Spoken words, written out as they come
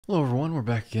Hello everyone, we're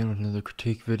back again with another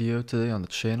critique video. Today on the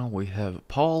channel we have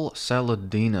Paul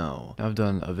Saladino. I've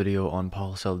done a video on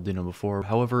Paul Saladino before,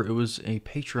 however it was a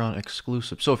Patreon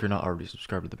exclusive, so if you're not already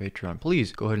subscribed to the Patreon,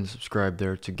 please go ahead and subscribe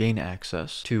there to gain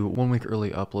access to 1 week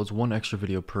early uploads, 1 extra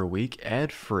video per week,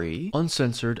 ad-free,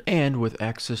 uncensored, and with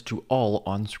access to all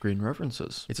on-screen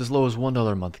references. It's as low as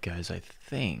 $1 a month, guys, I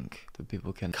think, that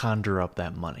people can conjure up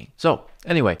that money. So,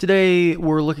 anyway, today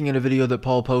we're looking at a video that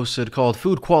Paul posted called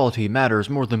Food Quality Matters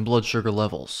More Than Blood Sugar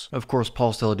Levels. Of course,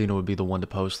 Paul Saladino would be the one to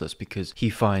post this because he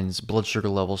finds blood sugar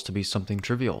levels to be something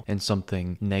trivial and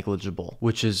something negligible,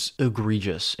 which is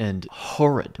egregious and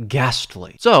horrid,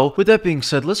 ghastly. So, with that being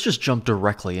said, let's just jump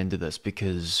directly into this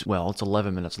because, well, it's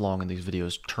 11 minutes long and these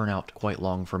videos turn out quite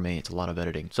long for me. It's a lot of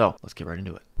editing. So, let's get right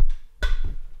into it.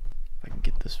 If I can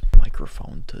get this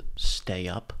microphone to stay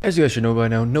up. As you guys should know by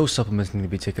now, no supplements need to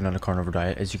be taken on a carnivore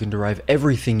diet, as you can derive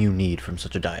everything you need from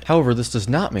such a diet. However, this does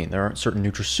not mean there aren't certain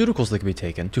nutraceuticals that can be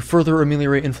taken to further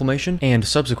ameliorate inflammation and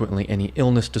subsequently any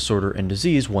illness, disorder, and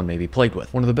disease one may be plagued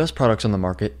with. One of the best products on the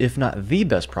market, if not the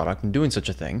best product in doing such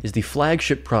a thing, is the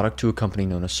flagship product to a company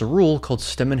known as Cerule called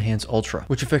Stem Enhance Ultra,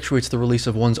 which effectuates the release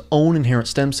of one's own inherent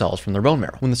stem cells from their bone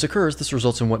marrow. When this occurs, this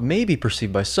results in what may be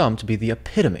perceived by some to be the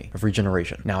epitome of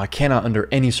regeneration. Now, I cannot under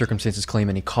any circumstances claim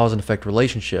any cause and effect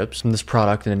relationships from this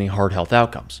product and any hard health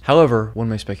outcomes. However, one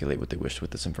may speculate what they wish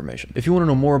with this information. If you want to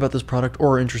know more about this product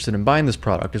or are interested in buying this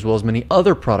product, as well as many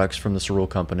other products from the Cerule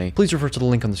company, please refer to the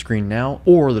link on the screen now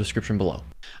or the description below.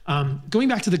 Going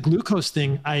back to the glucose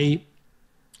thing,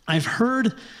 I've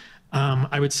heard,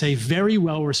 I would say, very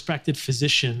well-respected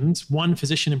physicians, one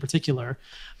physician in particular,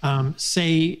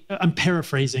 say, I'm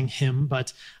paraphrasing him,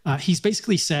 but he's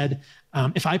basically said,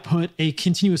 if I put a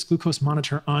continuous glucose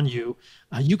monitor on you,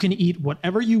 you can eat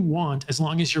whatever you want as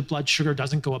long as your blood sugar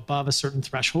doesn't go above a certain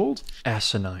threshold.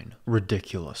 Asinine.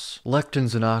 Ridiculous.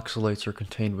 Lectins and oxalates are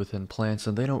contained within plants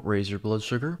and they don't raise your blood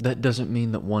sugar. That doesn't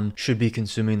mean that one should be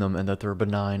consuming them and that they're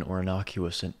benign or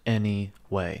innocuous in any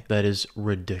way. That is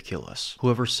ridiculous.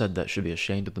 Whoever said that should be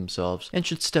ashamed of themselves and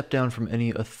should step down from any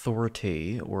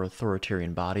authority or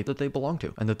authoritarian body that they belong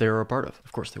to and that they are a part of.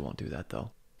 Of course they won't do that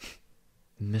though.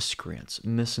 Miscreants.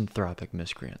 Misanthropic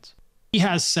miscreants. He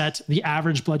has set the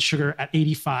average blood sugar at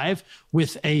 85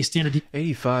 with a standard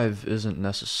 85 isn't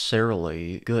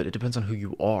necessarily good. It depends on who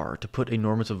you are. To put a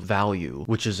normative value,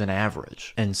 which is an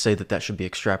average, and say that that should be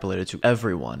extrapolated to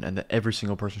everyone and that every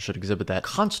single person should exhibit that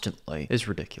constantly is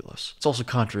ridiculous. It's also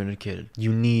contraindicated.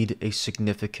 You need a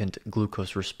significant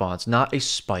glucose response, not a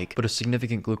spike, but a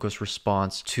significant glucose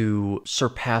response to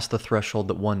surpass the threshold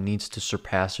that one needs to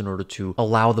surpass in order to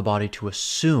allow the body to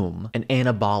assume an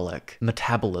anabolic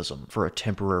metabolism for a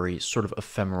temporary, sort of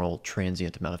ephemeral,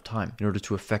 transient amount of time in order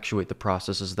to effectuate the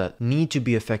processes that need to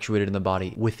be effectuated in the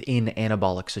body within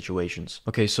anabolic situations.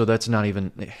 Okay, so that's not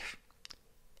even...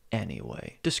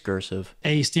 Anyway, discursive.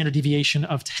 A standard deviation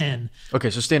of 10.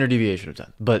 Okay, so standard deviation of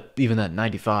 10. But even that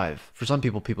 95, for some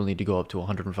people, people need to go up to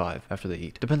 105 after they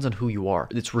eat. Depends on who you are.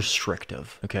 It's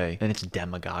restrictive, okay? And it's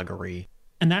demagoguery.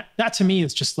 And that to me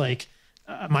is just like,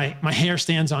 my hair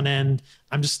stands on end.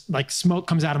 I'm just like, smoke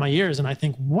comes out of my ears. And I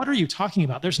think, what are you talking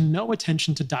about? There's no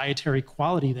attention to dietary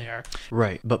quality there.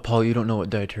 Right. But Paul, you don't know what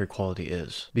dietary quality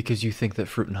is because you think that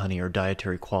fruit and honey are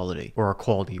dietary quality or are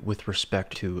quality with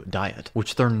respect to diet,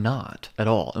 which they're not at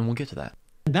all. And we'll get to that.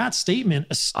 That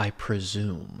statement, I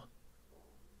presume,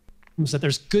 is that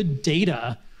there's good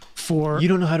data for... You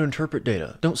don't know how to interpret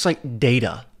data. Don't cite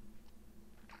data.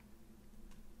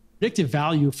 Predictive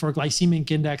value for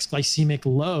glycemic index, glycemic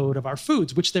load of our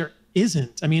foods, which there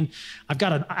isn't. I mean, I've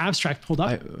got an abstract pulled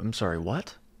up. I'm sorry,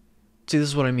 what? See, this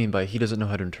is what I mean by he doesn't know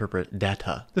how to interpret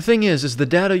data. The thing is the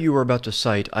data you are about to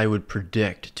cite, I would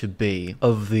predict to be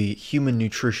of the human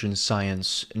nutrition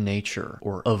science nature,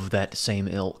 or of that same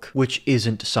ilk, which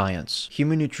isn't science.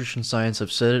 Human nutrition science,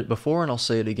 I've said it before and I'll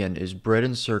say it again, is bred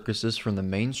in circuses from the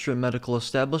mainstream medical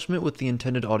establishment with the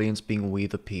intended audience being we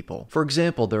the people. For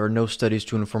example, there are no studies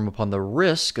to inform upon the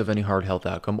risk of any hard health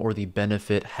outcome or the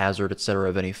benefit, hazard, etc.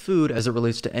 of any food as it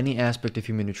relates to any aspect of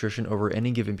human nutrition over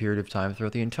any given period of time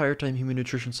throughout the entire time human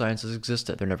nutrition science has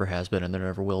existed. There never has been and there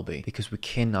never will be, because we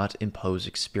cannot impose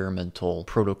experimental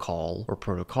protocol or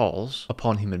protocols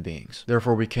upon human beings.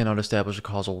 Therefore, we cannot establish a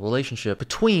causal relationship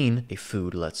between a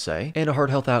food, let's say, and a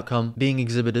hard health outcome being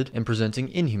exhibited and presenting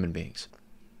in human beings.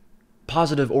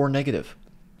 Positive or negative.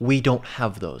 We don't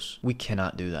have those. We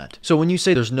cannot do that. So when you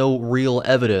say there's no real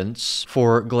evidence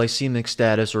for glycemic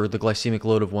status or the glycemic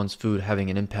load of one's food having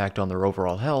an impact on their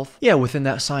overall health, yeah, within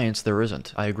that science there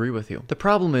isn't. I agree with you. The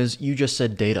problem is you just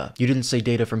said data. You didn't say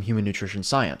data from human nutrition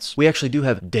science. We actually do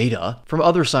have data from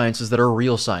other sciences that are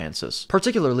real sciences,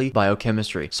 particularly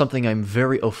biochemistry, something I'm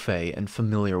very au fait and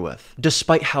familiar with.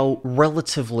 Despite how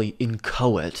relatively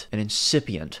inchoate and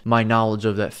incipient my knowledge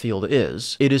of that field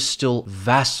is, it is still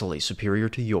vastly superior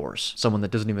to yours. Someone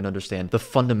that doesn't even understand the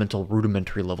fundamental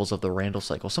rudimentary levels of the Randall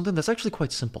cycle, something that's actually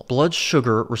quite simple. Blood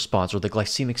sugar response, or the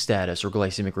glycemic status or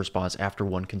glycemic response after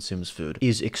one consumes food,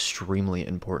 is extremely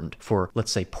important for,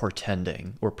 let's say,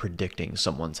 portending or predicting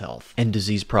someone's health and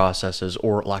disease processes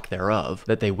or lack thereof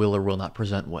that they will or will not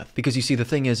present with. Because you see, the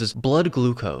thing is blood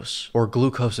glucose, or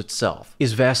glucose itself,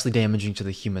 is vastly damaging to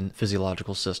the human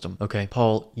physiological system. Okay,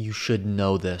 Paul, you should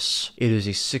know this. It is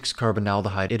a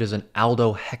 6-carbonaldehyde. It is an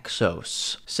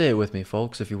aldohexose. Say it with me,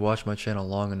 folks. If you watch my channel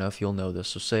long enough, you'll know this,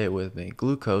 so say it with me.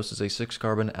 Glucose is a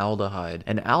 6-carbonaldehyde.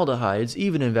 And aldehydes,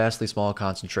 even in vastly small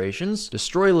concentrations,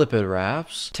 destroy lipid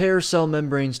rafts, tear cell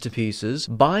membranes to pieces,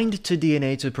 bind to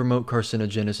DNA to promote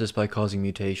carcinogenesis by causing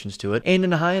mutations to it, and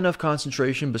in a high enough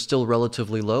concentration but still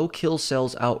relatively low, kill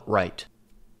cells outright.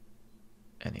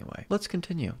 Anyway, let's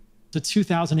continue. The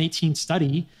 2018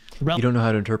 study. You don't know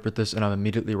how to interpret this, and I'm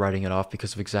immediately writing it off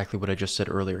because of exactly what I just said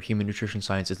earlier. Human nutrition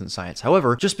science isn't science.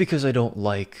 However, just because I don't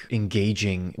like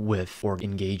engaging with or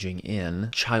engaging in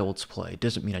child's play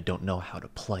doesn't mean I don't know how to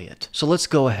play it. So let's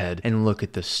go ahead and look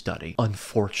at this study,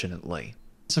 unfortunately.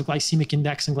 Of glycemic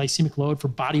index and glycemic load for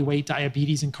body weight,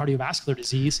 diabetes, and cardiovascular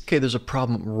disease. Okay, there's a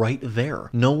problem right there.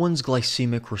 No one's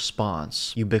glycemic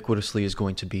response ubiquitously is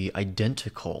going to be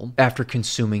identical after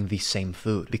consuming the same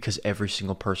food, because every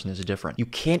single person is different. You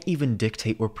can't even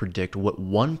dictate or predict what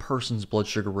one person's blood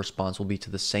sugar response will be to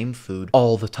the same food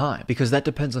all the time, because that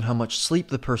depends on how much sleep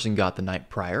the person got the night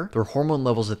prior, their hormone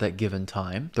levels at that given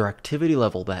time, their activity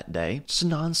level that day. It's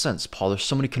nonsense, Paul. There's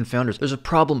so many confounders. There's a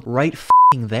problem right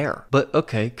there. But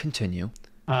okay, continue.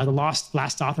 The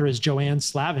last author is Joanne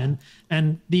Slavin,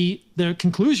 and the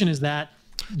conclusion is that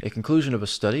a conclusion of a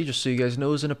study, just so you guys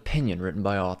know, is an opinion written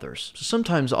by authors. So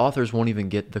sometimes authors won't even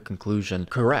get the conclusion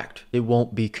correct. It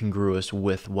won't be congruous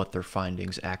with what their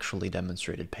findings actually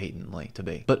demonstrated patently to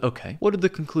be. But okay, what did the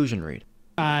conclusion read?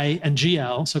 I and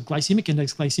GL, so glycemic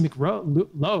index, glycemic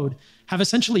load, have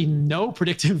essentially no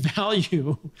predictive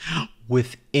value.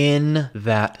 Within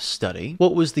that study,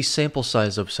 what was the sample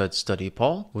size of said study,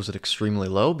 Paul? Was it extremely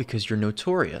low? Because you're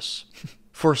notorious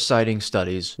for citing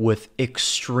studies with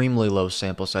extremely low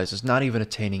sample sizes, not even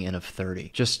attaining N of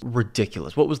 30. Just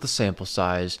ridiculous. What was the sample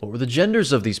size? What were the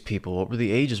genders of these people? What were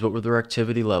the ages? What were their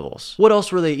activity levels? What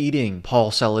else were they eating,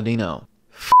 Paul Saladino?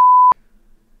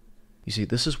 You see,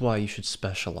 this is why you should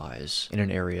specialize in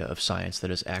an area of science that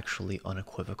is actually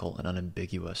unequivocal and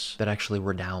unambiguous, that actually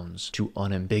redounds to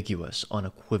unambiguous,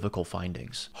 unequivocal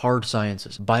findings. Hard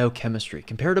sciences, biochemistry,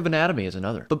 comparative anatomy is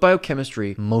another, but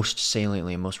biochemistry most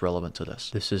saliently and most relevant to this.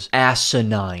 This is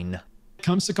asinine.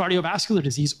 Comes to cardiovascular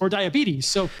disease or diabetes.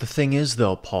 So the thing is,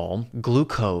 though, Paul,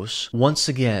 glucose once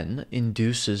again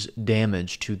induces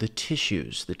damage to the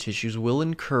tissues. The tissues will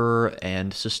incur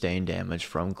and sustain damage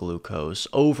from glucose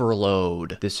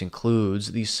overload. This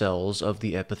includes the cells of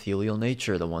the epithelial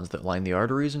nature, the ones that line the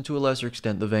arteries and to a lesser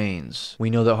extent the veins.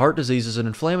 We know that heart disease is an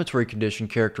inflammatory condition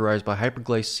characterized by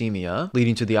hyperglycemia,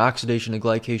 leading to the oxidation and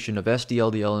glycation of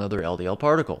SD-LDL and other LDL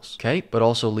particles, okay? But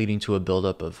also leading to a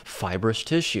buildup of fibrous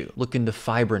tissue. Look into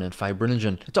fibrin and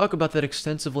fibrinogen. I talk about that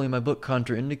extensively in my book,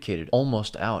 Contraindicated,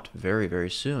 almost out very, very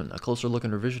soon. A closer look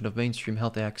and revision of mainstream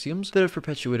health axioms that have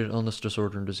perpetuated illness,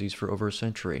 disorder, and disease for over a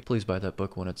century. Please buy that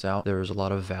book when it's out. There is a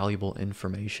lot of valuable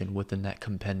information within that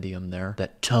compendium there.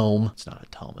 That tome. It's not a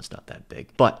tome. It's not that big.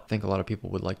 But I think a lot of people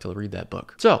would like to read that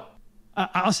book. So,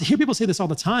 I'll hear people say this all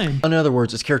the time. in other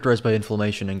words, it's characterized by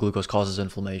inflammation, and glucose causes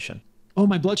inflammation. Oh,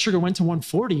 my blood sugar went to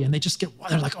 140, and they just get,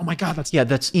 they're like, oh my God, that's... Yeah,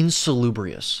 that's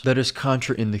insalubrious. That is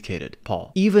contraindicated,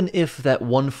 Paul. Even if that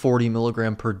 140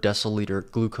 milligram per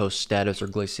deciliter glucose status or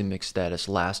glycemic status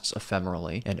lasts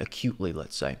ephemerally and acutely,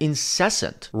 let's say,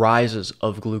 incessant rises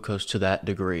of glucose to that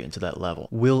degree and to that level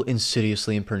will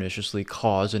insidiously and perniciously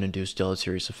cause and induce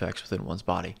deleterious effects within one's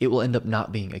body. It will end up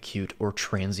not being acute or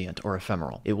transient or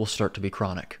ephemeral. It will start to be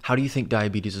chronic. How do you think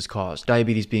diabetes is caused?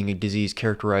 Diabetes being a disease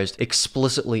characterized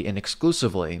explicitly and exclusively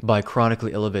by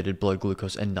chronically elevated blood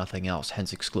glucose and nothing else,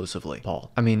 hence exclusively,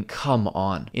 Paul. I mean, come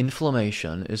on.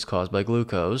 Inflammation is caused by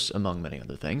glucose, among many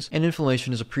other things, and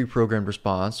inflammation is a pre-programmed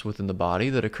response within the body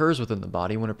that occurs within the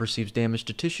body when it perceives damage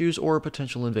to tissues or a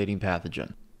potential invading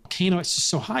pathogen. Volcano, it's just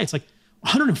so high. It's like,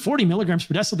 140 milligrams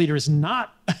per deciliter is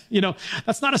not,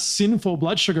 that's not a sinful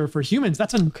blood sugar for humans.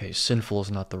 Okay, sinful is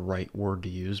not the right word to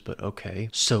use, but okay,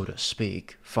 so to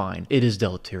speak, fine. It is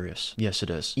deleterious. Yes,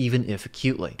 it is. Even if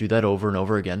acutely. Do that over and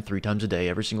over again 3 times a day,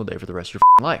 every single day for the rest of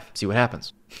your life. See what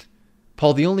happens.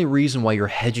 Paul, the only reason why you're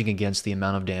hedging against the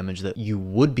amount of damage that you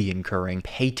would be incurring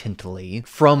patently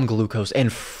from glucose and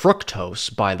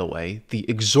fructose, by the way, the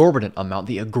exorbitant amount,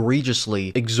 the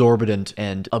egregiously exorbitant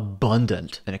and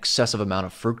abundant and excessive amount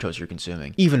of fructose you're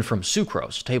consuming, even from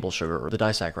sucrose, table sugar, or the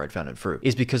disaccharide found in fruit,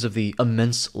 is because of the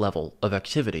immense level of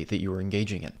activity that you are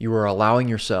engaging in. You are allowing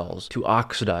your cells to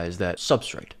oxidize that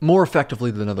substrate more effectively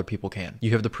than other people can.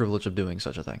 You have the privilege of doing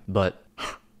such a thing, but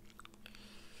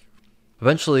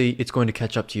eventually, it's going to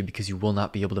catch up to you because you will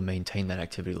not be able to maintain that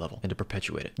activity level and to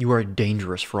perpetuate it. You are a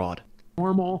dangerous fraud.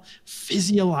 Normal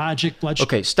physiologic blood sugar.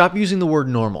 Okay, stop using the word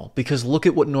normal, because look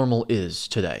at what normal is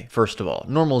today. First of all,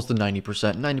 normal is the 90%.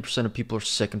 90% of people are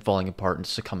sick and falling apart and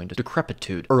succumbing to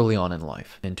decrepitude early on in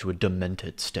life, into a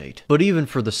demented state. But even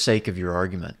for the sake of your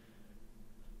argument,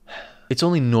 it's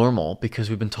only normal because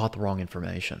we've been taught the wrong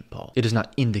information, Paul. It is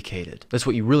not indicated. That's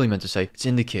what you really meant to say. It's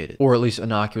indicated. Or at least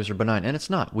innocuous or benign. And it's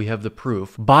not. We have the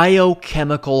proof.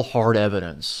 Biochemical hard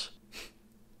evidence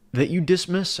that you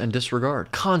dismiss and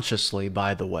disregard. Consciously,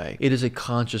 by the way. It is a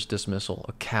conscious dismissal,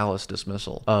 a callous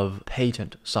dismissal of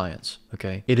patent science,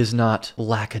 okay? It is not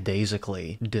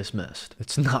lackadaisically dismissed.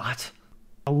 It's not.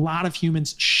 A lot of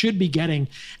humans should be getting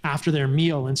after their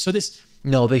meal. And so this...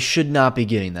 No, they should not be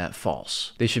getting that.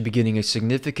 False. They should be getting a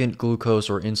significant glucose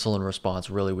or insulin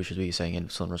response. Really, we should be saying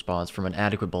insulin response from an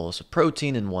adequate bolus of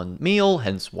protein in one meal,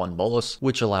 hence one bolus,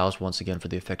 which allows, once again, for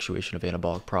the effectuation of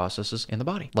anabolic processes in the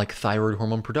body, like thyroid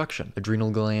hormone production,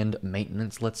 adrenal gland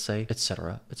maintenance, let's say,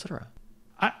 etc., etc.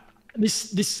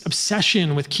 This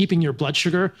obsession with keeping your blood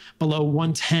sugar below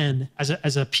 110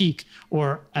 as a peak,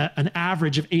 or an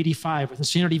average of 85 with a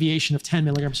standard deviation of 10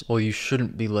 milligrams. Well, you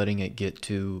shouldn't be letting it get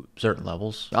to certain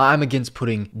levels. I'm against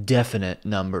putting definite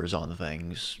numbers on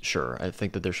things. Sure, I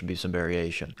think that there should be some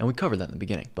variation, and we covered that in the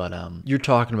beginning. But you're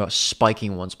talking about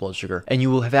spiking one's blood sugar, and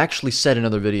you will have actually said in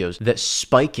other videos that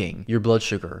spiking your blood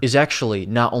sugar is actually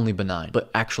not only benign, but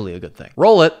actually a good thing.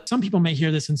 Roll it. Some people may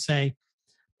hear this and say,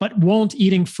 but won't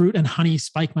eating fruit and honey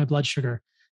spike my blood sugar?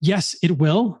 Yes, it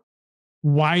will.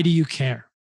 Why do you care?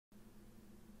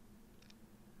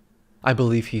 I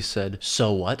believe he said,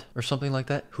 so what? Or something like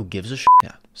that. Who gives a shit?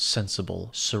 Yeah.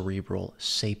 Sensible, cerebral,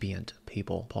 sapient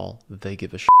people, Paul. They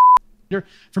give a shit.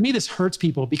 For me, this hurts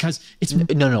people because it's...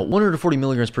 No. 140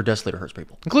 milligrams per deciliter hurts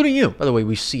people, including you. By the way,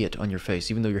 we see it on your face.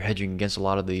 Even though you're hedging against a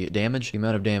lot of the damage, the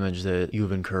amount of damage that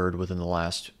you've incurred within the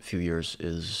last few years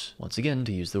is, once again,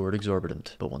 to use the word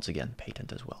exorbitant, but once again,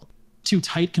 patent as well. Too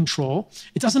tight control.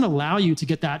 It doesn't allow you to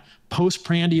get that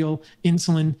postprandial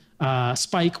insulin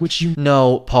spike, which you...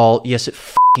 No, Paul. Yes, it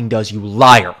f***ing does, you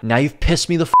liar. Now you've pissed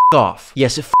me the f*** off.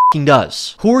 Yes, it f***ing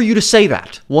does. Who are you to say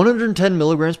that? 110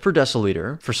 milligrams per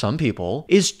deciliter, for some people,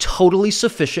 is totally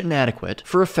sufficient and adequate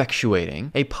for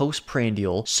effectuating a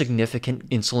postprandial significant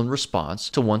insulin response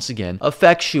to, once again,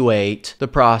 effectuate the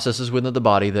processes within the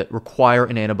body that require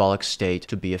an anabolic state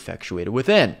to be effectuated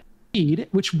within.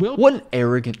 Which will... What an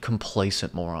arrogant,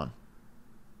 complacent moron.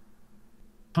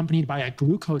 Accompanied by a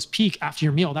glucose peak after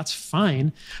your meal. That's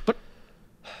fine. But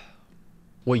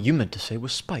what you meant to say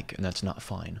was spike, and that's not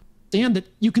fine. Understand that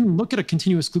you can look at a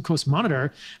continuous glucose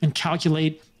monitor and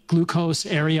calculate glucose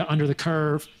area under the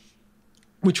curve,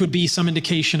 which would be some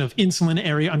indication of insulin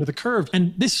area under the curve.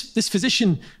 And this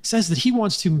physician says that he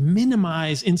wants to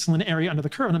minimize insulin area under the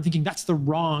curve. And I'm thinking that's the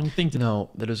wrong thing to do. No,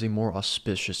 that is a more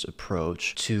auspicious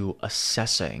approach to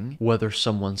assessing whether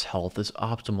someone's health is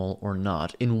optimal or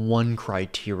not in one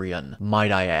criterion,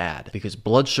 might I add. Because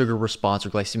blood sugar response or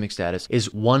glycemic status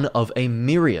is one of a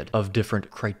myriad of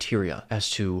different criteria as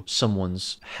to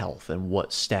someone's health and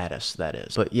what status that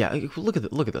is. But yeah, look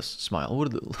at this smile.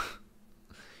 What are the...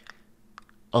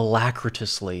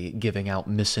 alacritously giving out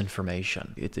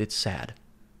misinformation. It's sad.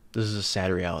 This is a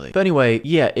sad reality. But anyway,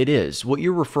 yeah, it is. What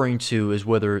you're referring to is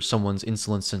whether someone's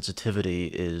insulin sensitivity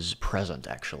is present,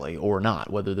 actually, or not,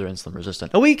 whether they're insulin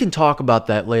resistant. And we can talk about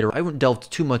that later. I wouldn't delve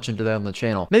too much into that on the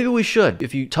channel. Maybe we should.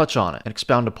 If you touch on it and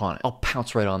expound upon it, I'll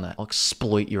pounce right on that. I'll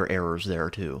exploit your errors there,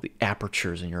 too. The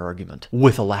apertures in your argument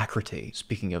with alacrity.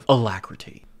 Speaking of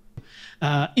alacrity.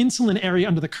 insulin area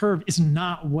under the curve is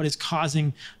not what is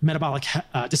causing metabolic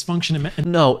dysfunction.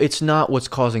 No, it's not what's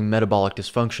causing metabolic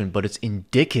dysfunction, but it's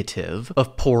indicative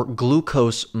of poor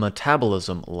glucose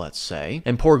metabolism, let's say.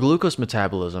 And poor glucose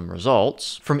metabolism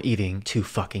results from eating too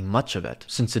fucking much of it,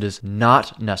 since it is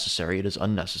not necessary, it is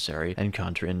unnecessary and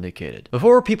contraindicated.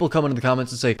 Before people come into the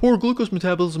comments and say, poor glucose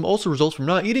metabolism also results from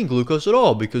not eating glucose at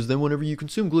all, because then whenever you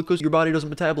consume glucose, your body doesn't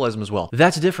metabolize them as well.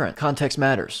 That's different. Context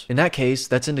matters. In that case,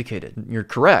 that's indicated. You're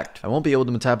correct. I won't be able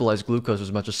to metabolize glucose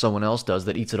as much as someone else does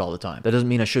that eats it all the time. That doesn't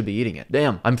mean I should be eating it.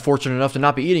 Damn, I'm fortunate enough to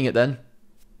not be eating it then.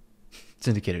 It's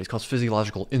indicated. It's called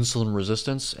physiological insulin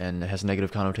resistance, and it has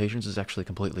negative connotations. It's actually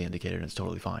completely indicated, and it's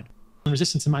totally fine.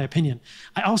 Resistance, in my opinion.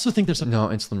 I also think there's no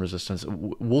insulin resistance.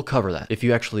 We'll cover that. If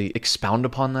you actually expound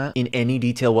upon that in any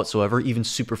detail whatsoever, even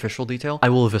superficial detail, I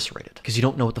will eviscerate it, because you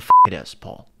don't know what the it is,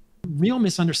 Paul. Real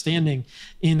misunderstanding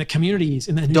in the communities.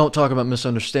 Don't talk about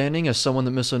misunderstanding as someone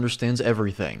that misunderstands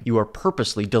everything. You are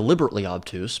purposely, deliberately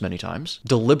obtuse many times,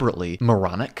 deliberately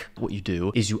moronic. What you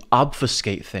do is you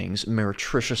obfuscate things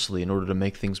meretriciously in order to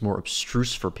make things more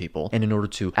abstruse for people and in order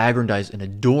to aggrandize and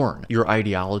adorn your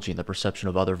ideology and the perception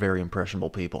of other very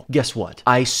impressionable people. Guess what?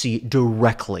 I see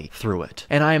directly through it.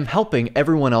 And I am helping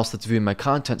everyone else that's viewing my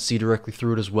content see directly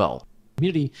through it as well.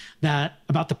 Community that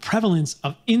about the prevalence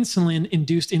of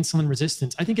insulin-induced insulin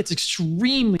resistance. I think it's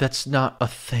extremely... That's not a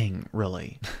thing,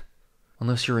 really.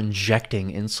 Unless you're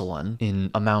injecting insulin in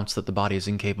amounts that the body is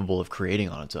incapable of creating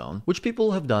on its own, which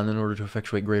people have done in order to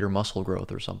effectuate greater muscle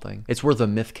growth or something. It's where the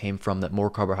myth came from that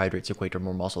more carbohydrates equate to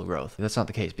more muscle growth. That's not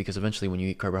the case, because eventually when you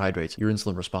eat carbohydrates, your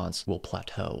insulin response will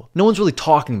plateau. No one's really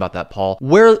talking about that, Paul.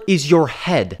 Where is your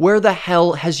head? Where the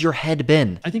hell has your head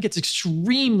been? I think it's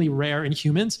extremely rare in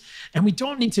humans, and we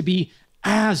don't need to be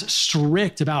as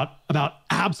strict about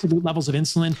absolute levels of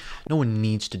insulin. No one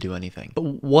needs to do anything,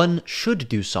 but one should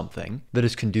do something that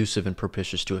is conducive and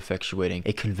propitious to effectuating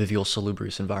a convivial,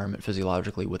 salubrious environment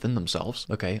physiologically within themselves,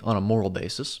 okay, on a moral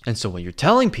basis. And so what you're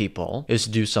telling people is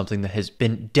to do something that has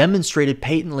been demonstrated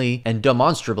patently and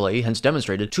demonstrably, hence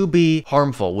demonstrated, to be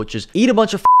harmful, which is eat a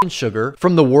bunch of fucking sugar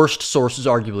from the worst sources,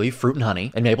 arguably, fruit and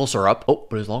honey and maple syrup. Oh,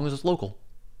 but as long as it's local.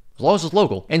 As long as it's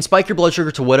local, and spike your blood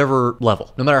sugar to whatever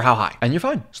level, no matter how high, and you're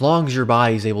fine. As long as your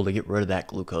body is able to get rid of that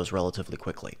glucose relatively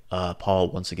quickly.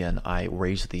 Paul, once again, I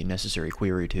raise the necessary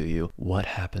query to you. What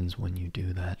happens when you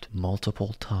do that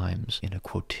multiple times in a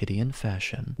quotidian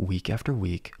fashion, week after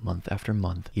week, month after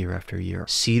month, year after year?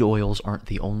 Seed oils aren't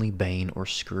the only bane or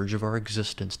scourge of our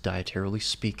existence, dietarily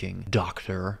speaking,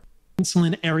 doctor.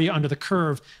 Insulin area under the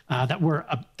curve that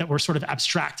we're sort of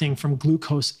abstracting from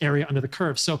glucose area under the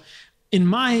curve. So in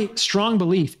my strong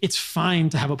belief, it's fine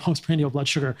to have a postprandial blood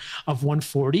sugar of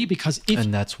 140 because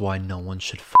And that's why no one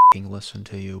should fucking listen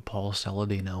to you, Paul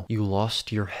Saladino. You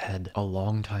lost your head a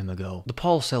long time ago. The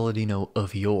Paul Saladino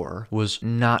of yore was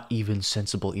not even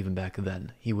sensible even back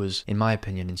then. He was, in my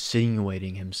opinion,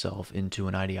 insinuating himself into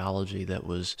an ideology that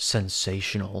was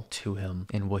sensational to him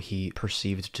and what he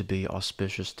perceived to be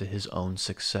auspicious to his own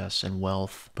success and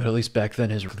wealth. But at least back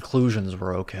then his conclusions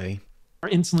were okay.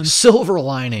 Insulin silver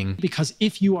lining, because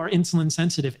if you are insulin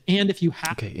sensitive and if you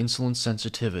have insulin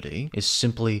sensitivity is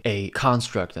simply a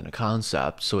construct and a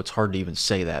concept, so it's hard to even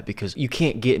say that because you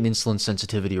can't get an insulin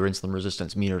sensitivity or insulin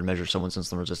resistance meter to measure someone's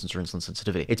insulin resistance or insulin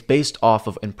sensitivity. It's based off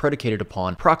of and predicated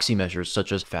upon proxy measures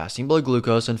such as fasting blood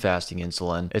glucose and fasting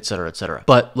insulin, etc., etc.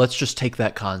 But let's just take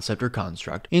that concept or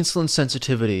construct. Insulin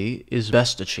sensitivity is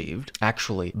best achieved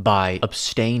actually by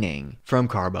abstaining from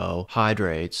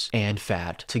carbohydrates and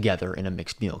fat together in a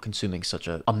mixed meal, consuming such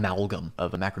an amalgam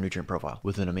of a macronutrient profile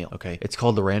within a meal, okay? It's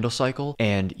called the Randall cycle,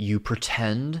 and you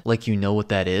pretend like you know what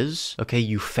that is, okay?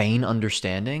 You feign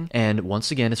understanding, and once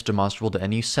again, it's demonstrable to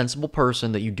any sensible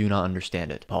person that you do not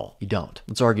understand it. Paul, you don't.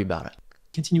 Let's argue about it.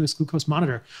 Continuous glucose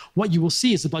monitor. What you will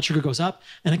see is the blood sugar goes up,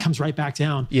 and it comes right back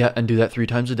down. Yeah, and do that 3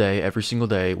 times a day, every single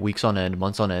day, weeks on end,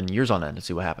 months on end, years on end, and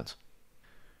see what happens.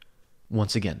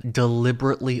 Once again,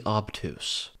 deliberately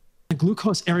obtuse. The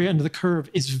glucose area under the curve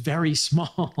is very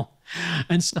small.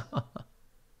 And so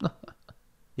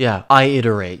yeah, I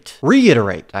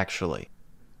reiterate, actually.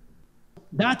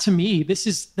 That to me,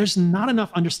 there's not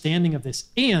enough understanding of this.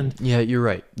 And yeah, you're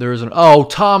right. There is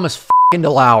Thomas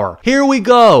DeLauer. Here we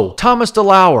go. Thomas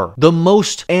DeLauer, the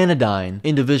most anodyne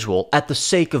individual at the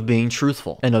sake of being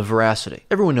truthful and of veracity.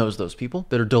 Everyone knows those people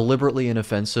that are deliberately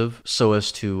inoffensive so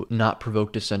as to not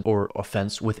provoke dissent or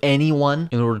offense with anyone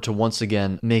in order to once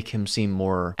again make him seem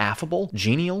more affable,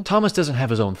 genial. Thomas doesn't have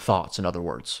his own thoughts, in other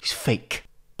words. He's fake.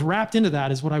 Wrapped into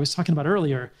that is what I was talking about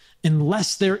earlier.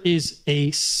 Unless there is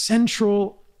a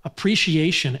central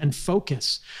appreciation and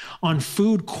focus on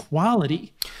food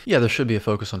quality. Yeah, there should be a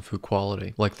focus on food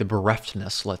quality, like the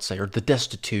bereftness, let's say, or the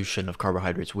destitution of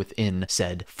carbohydrates within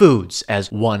said foods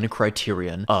as one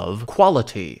criterion of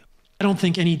quality. I don't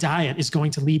think any diet is going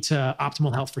to lead to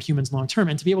optimal health for humans long term.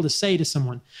 And to be able to say to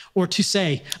someone, or to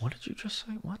say, what did you just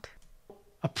say? What?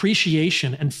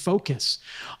 Appreciation and focus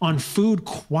on food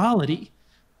quality.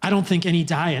 I don't think any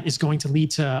diet is going to lead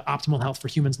to optimal health for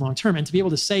humans long term. And to be able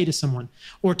to say to someone,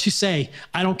 or to say,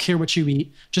 I don't care what you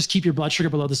eat, just keep your blood sugar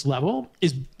below this level,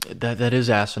 is that is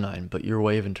asinine, but your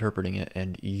way of interpreting it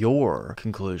and your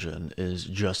conclusion is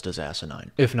just as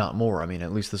asinine, if not more. I mean,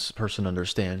 at least this person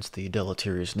understands the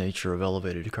deleterious nature of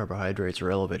elevated carbohydrates or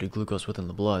elevated glucose within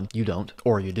the blood. You don't,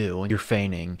 or you do, and you're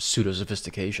feigning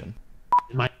pseudo-sophistication.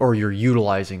 Or you're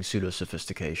utilizing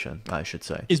pseudo-sophistication, I should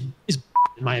say. Is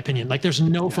in my opinion. Like there's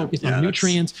no focus on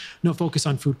nutrients, no focus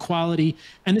on food quality.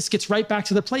 And this gets right back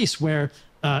to the place where,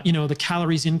 the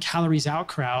calories in, calories out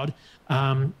crowd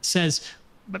says,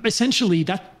 but essentially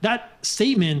that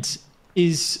statement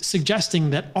is suggesting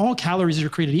that all calories are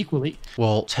created equally.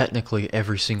 Well, technically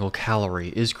every single calorie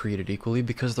is created equally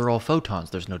because they're all photons.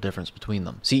 There's no difference between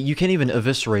them. See, you can't even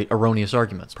eviscerate erroneous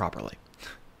arguments properly.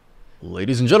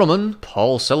 Ladies and gentlemen,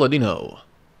 Paul Saladino.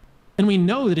 And we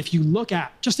know that if you look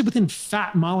at just within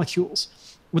fat molecules,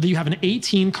 whether you have an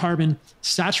 18 carbon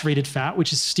saturated fat,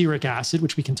 which is stearic acid,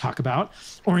 which we can talk about,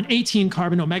 or an 18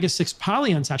 carbon omega-6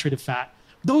 polyunsaturated fat,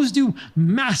 those do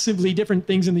massively different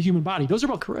things in the human body. Those are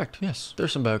both correct. Yes,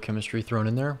 there's some biochemistry thrown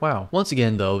in there. Wow. Once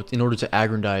again, though, in order to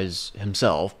aggrandize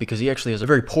himself, because he actually has a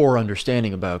very poor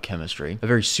understanding of biochemistry, a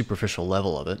very superficial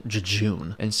level of it,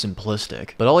 jejune and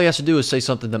simplistic. But all he has to do is say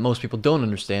something that most people don't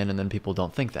understand, and then people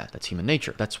don't think that. That's human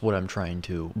nature. That's what I'm trying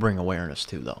to bring awareness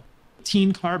to, though.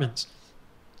 18 carbons.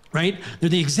 Right? They're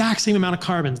the exact same amount of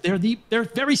carbons. They're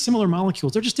very similar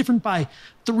molecules. They're just different by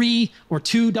 3 or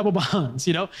 2 double bonds,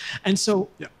 And so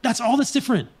that's all that's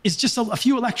different. It's just a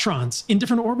few electrons in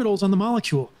different orbitals on the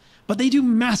molecule. But they do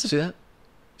massive... See that?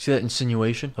 See that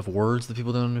insinuation of words that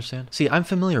people don't understand? See, I'm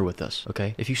familiar with this,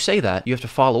 okay? If you say that, you have to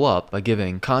follow up by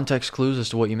giving context clues as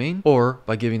to what you mean, or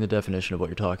by giving the definition of what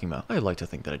you're talking about. I'd like to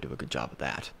think that I do a good job of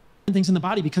that. Things in the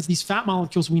body, because these fat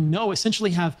molecules we know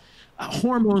essentially have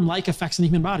hormone-like effects in the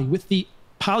human body, with the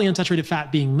polyunsaturated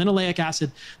fat being linoleic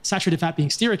acid, saturated fat being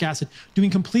stearic acid,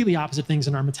 doing completely opposite things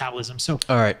in our metabolism. So,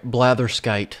 all right,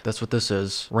 blatherskite. That's what this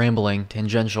is. Rambling,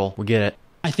 tangential. We get it.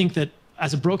 I think that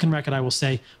as a broken record, I will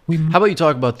say How about you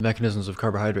talk about the mechanisms of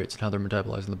carbohydrates and how they're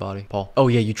metabolized in the body, Paul? Oh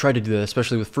yeah, you tried to do that,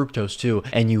 especially with fructose too,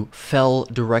 and you fell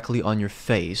directly on your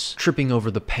face, tripping over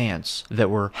the pants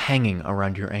that were hanging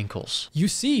around your ankles. You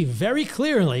see very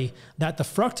clearly that the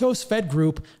fructose-fed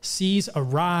group sees a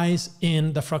rise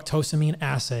in the fructosamine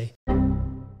assay.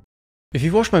 If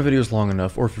you've watched my videos long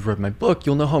enough, or if you've read my book,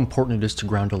 you'll know how important it is to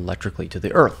ground electrically to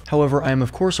the earth. However, I am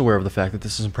of course aware of the fact that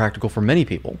this isn't practical for many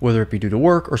people, whether it be due to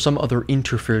work or some other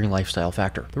interfering lifestyle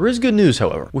factor. There is good news,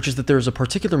 however, which is that there is a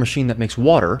particular machine that makes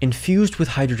water infused with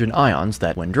hydrogen ions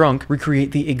that, when drunk,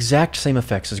 recreate the exact same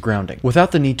effects as grounding,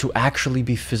 without the need to actually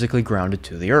be physically grounded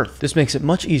to the earth. This makes it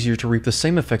much easier to reap the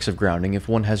same effects of grounding if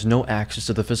one has no access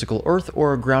to the physical earth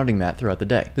or a grounding mat throughout the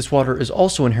day. This water is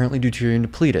also inherently deuterium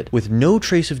depleted, with no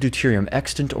trace of deuterium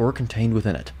extant or contained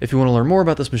within it. If you want to learn more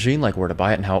about this machine, like where to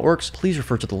buy it and how it works, please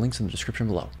refer to the links in the description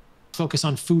below. Focus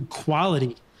on food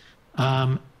quality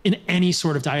in any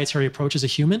sort of dietary approach as a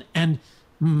human. And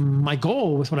my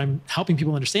goal with what I'm helping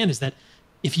people understand is that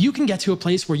if you can get to a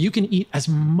place where you can eat as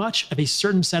much of a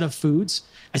certain set of foods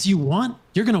as you want,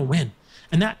 you're going to win.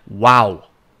 And that... Wow.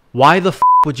 Why the f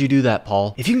would you do that,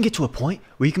 Paul? If you can get to a point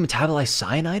where you can metabolize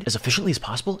cyanide as efficiently as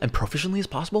possible and proficiently as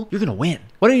possible, you're gonna win.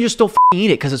 Why don't you just don't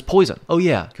eat it because it's poison? Oh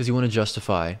yeah, because you want to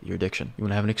justify your addiction. You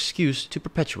want to have an excuse to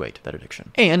perpetuate that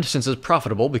addiction. And since it's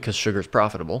profitable, because sugar is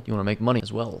profitable, you want to make money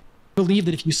as well. Believe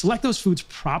that if you select those foods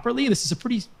properly, this is a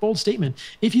pretty bold statement,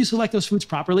 if you select those foods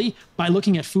properly by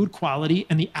looking at food quality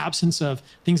and the absence of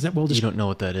things that will You don't know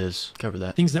what that is. Cover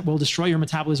that. Things that will destroy your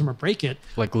metabolism or break it.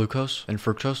 Like glucose and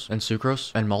fructose and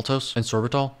sucrose and maltose and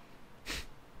sorbitol.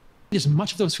 As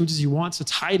much of those foods as you want,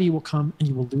 satiety will come and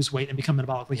you will lose weight and become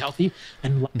metabolically healthy.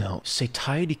 And no,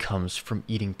 satiety comes from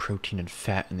eating protein and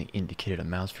fat in the indicated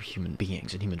amounts for human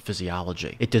beings and human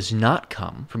physiology. It does not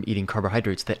come from eating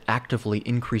carbohydrates that actively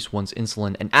increase one's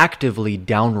insulin and actively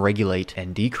downregulate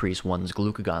and decrease one's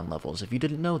glucagon levels, if you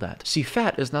didn't know that. See,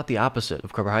 fat is not the opposite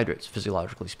of carbohydrates,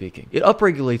 physiologically speaking. It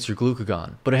upregulates your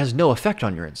glucagon, but it has no effect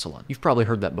on your insulin. You've probably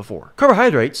heard that before.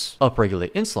 Carbohydrates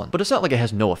upregulate insulin, but it's not like it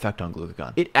has no effect on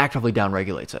glucagon. It actively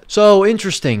downregulates it. So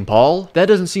interesting, Paul. That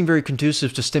doesn't seem very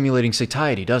conducive to stimulating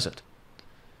satiety, does it?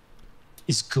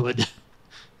 Is good.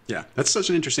 Yeah, that's such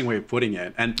an interesting way of putting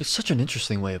it. And It's such an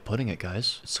interesting way of putting it,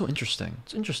 guys. It's so interesting.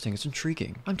 It's interesting. It's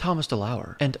intriguing. I'm Thomas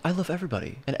DeLauer, and I love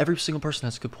everybody. And every single person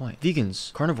has a good point.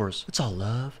 Vegans, carnivores, it's all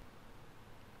love.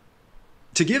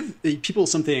 to give people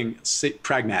something, say,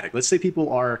 pragmatic, let's say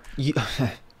people are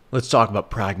Let's talk about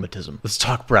pragmatism. Let's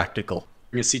talk practical.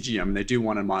 a CGM and they do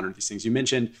want to monitor these things. You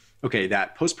mentioned, okay,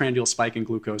 that postprandial spike in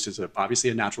glucose is obviously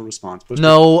a natural response.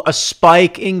 No, a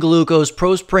spike in glucose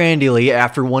postprandially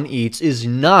after one eats is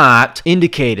not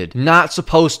indicated, not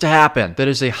supposed to happen. That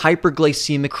is a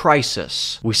hyperglycemic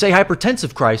crisis. We say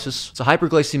hypertensive crisis, it's a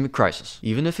hyperglycemic crisis.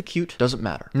 Even if acute, doesn't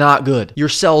matter. Not good. Your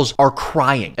cells are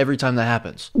crying every time that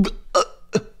happens.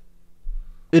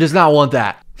 It does not want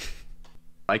that.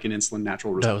 Spike in insulin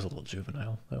natural response. That was a little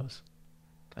juvenile. That was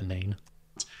inane.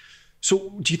 So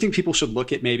do you think people should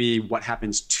look at maybe what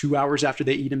happens 2 hours after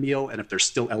they eat a meal? And if they're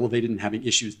still elevated and having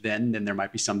issues then there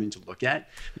might be something to look at?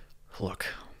 Look,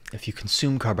 if you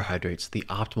consume carbohydrates, the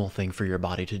optimal thing for your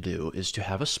body to do is to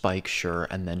have a spike, sure,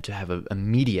 and then to have an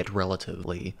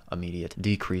relatively immediate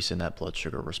decrease in that blood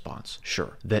sugar response.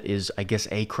 Sure. That is, I guess,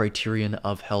 a criterion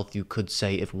of health. You could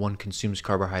say if one consumes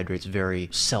carbohydrates very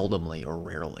seldomly or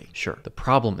rarely. Sure. The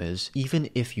problem is, even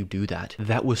if you do that,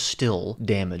 that was still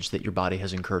damage that your body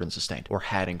has incurred and sustained, or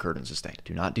had incurred and sustained.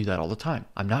 Do not do that all the time.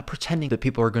 I'm not pretending that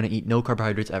people are going to eat no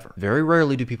carbohydrates ever. Very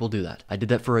rarely do people do that. I did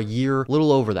that for a year,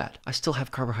 little over that. I still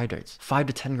have carbohydrates. 5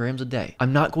 to 10 grams a day.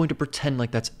 I'm not going to pretend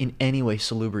like that's in any way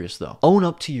salubrious, though. Own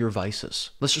up to your vices.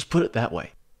 Let's just put it that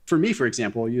way. For me, for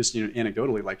example, I'll use,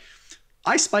 anecdotally, like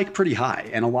I spike pretty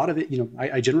high, and a lot of it,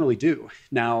 I generally do.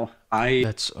 Now,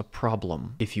 That's a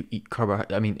problem if you eat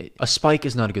carbohydrates. I mean, a spike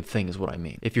is not a good thing, is what I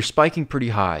mean. If you're spiking pretty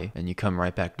high and you come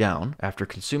right back down after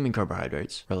consuming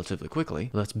carbohydrates relatively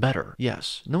quickly, well, that's better.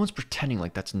 Yes. No one's pretending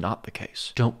like that's not the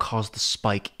case. Don't cause the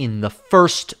spike in the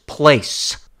first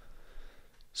place.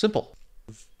 Simple.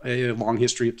 A long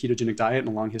history of ketogenic diet and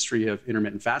a long history of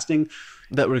intermittent fasting.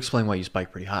 That would explain why you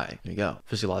spike pretty high. There you go.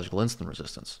 Physiological insulin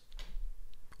resistance,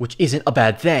 which isn't a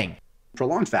bad thing.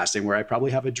 Prolonged fasting, where I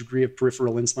probably have a degree of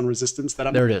peripheral insulin resistance that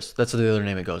I'm There it is. That's the other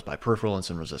name it goes by. Peripheral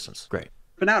insulin resistance. Great.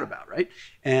 been out about, right?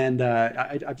 And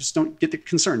I just don't get the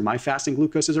concern. My fasting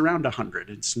glucose is around 100.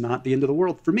 It's not the end of the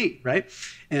world for me, right?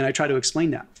 And I try to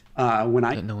explain that.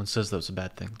 No one says that's a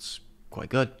bad thing. It's quite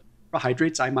good.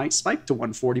 Carbohydrates, I might spike to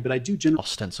 140, but I do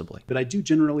Ostensibly.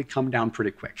 generally come down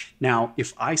pretty quick. Now,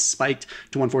 if I spiked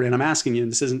to 140, and I'm asking you,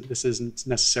 and this isn't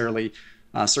necessarily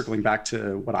circling back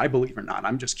to what I believe or not.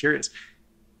 I'm just curious.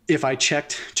 If I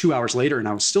checked 2 hours later and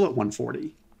I was still at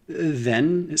 140,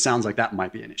 then it sounds like that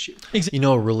might be an issue. You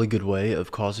know, a really good way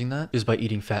of causing that is by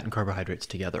eating fat and carbohydrates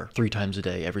together 3 times a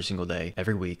day, every single day,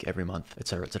 every week, every month,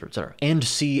 etc., etc., etc. And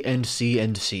C.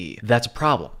 That's a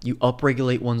problem. You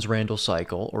upregulate one's Randle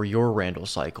cycle, or your Randle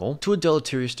cycle, to a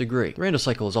deleterious degree. The Randle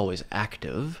cycle is always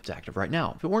active. It's active right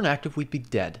now. If it weren't active, we'd be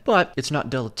dead. But it's not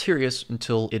deleterious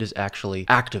until it is actually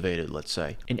activated, let's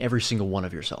say, in every single one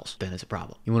of your cells. Then it's a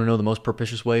problem. You want to know the most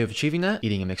propitious way of achieving that?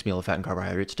 Eating a mixed meal of fat and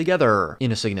carbohydrates together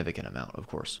in a significant amount, of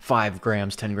course. 5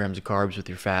 grams, 10 grams of carbs with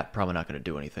your fat, probably not going to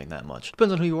do anything that much.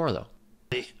 Depends on who you are, though.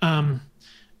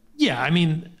 Yeah, I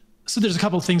mean, so there's a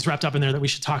couple of things wrapped up in there that we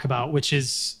should talk about, which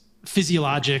is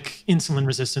physiologic insulin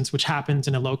resistance, which happens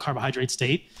in a low carbohydrate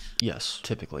state. Yes,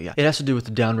 typically, yeah. It has to do with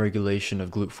the downregulation of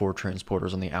GLUT4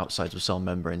 transporters on the outsides of cell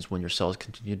membranes when your cells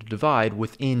continue to divide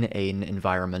within an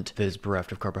environment that is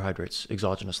bereft of carbohydrates,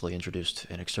 exogenously introduced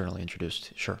and externally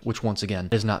introduced, sure. Which, once again,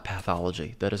 is not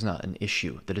pathology. That is not an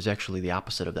issue. That is actually the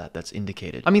opposite of that. That's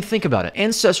indicated. I mean, think about it.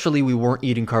 Ancestrally, we weren't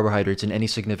eating carbohydrates in any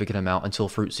significant amount until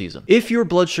fruit season. If your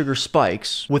blood sugar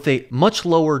spikes with a much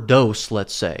lower dose,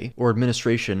 let's say, or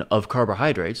administration of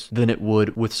carbohydrates than it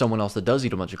would with someone else that does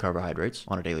eat a bunch of carbohydrates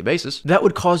on a daily basis, that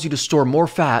would cause you to store more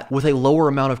fat with a lower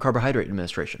amount of carbohydrate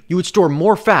administration. You would store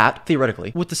more fat,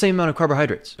 theoretically, with the same amount of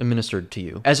carbohydrates administered to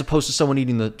you, as opposed to someone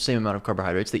eating the same amount of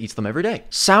carbohydrates that eats them every day.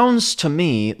 Sounds to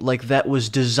me like that was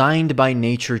designed by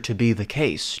nature to be the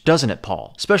case, doesn't it,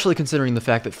 Paul? Especially considering the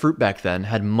fact that fruit back then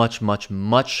had much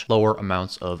lower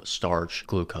amounts of starch,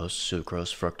 glucose,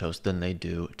 sucrose, fructose than they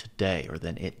do today, or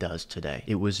than it does today.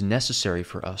 It was necessary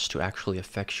for us to actually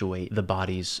effectuate the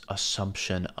body's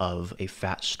assumption of a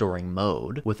fat storing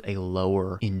mode with a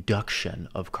lower induction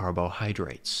of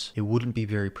carbohydrates. It wouldn't be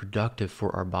very productive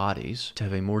for our bodies to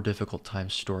have a more difficult time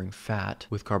storing fat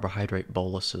with carbohydrate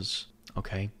boluses.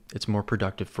 Okay? It's more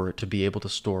productive for it to be able to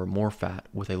store more fat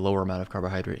with a lower amount of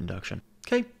carbohydrate induction.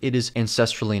 Okay? It is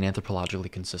ancestrally and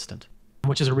anthropologically consistent.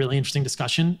 Which is a really interesting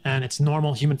discussion, and it's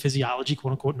normal human physiology,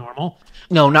 quote unquote normal.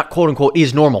 No, not quote unquote,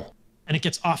 is normal. And it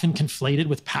gets often conflated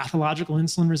with pathological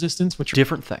insulin resistance, which are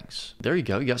different things. There you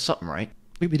go. You got something right.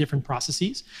 completely different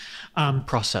processes.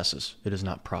 Processes. It is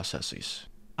not processes.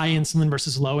 High insulin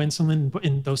versus low insulin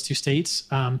in those two states.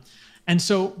 And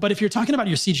so, but if you're talking about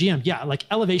your CGM, yeah, like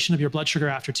elevation of your blood sugar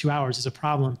after 2 hours is a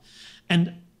problem.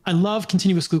 And I love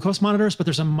continuous glucose monitors, but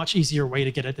there's a much easier way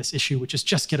to get at this issue, which is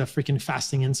just get a freaking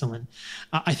fasting insulin.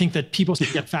 I think that people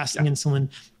should get fasting insulin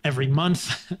every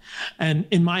month. And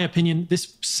in my opinion,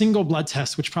 this single blood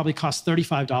test, which probably costs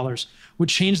 $35, would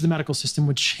change the medical system,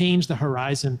 would change the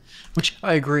horizon, which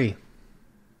I agree.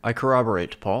 I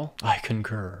corroborate, Paul. I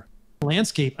concur.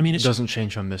 Landscape. I mean, It doesn't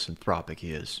change how misanthropic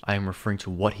he is. I am referring to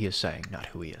what he is saying, not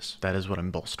who he is. That is what I'm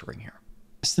bolstering here.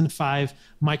 Less than 5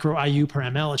 micro IU per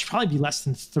ml. It should probably be less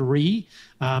than 3.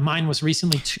 Mine was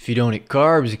recently If you don't eat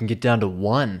carbs, you can get down to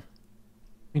 1.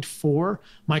 2.4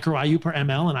 micro IU per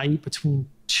ml, and I eat between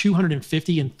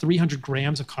 250 and 300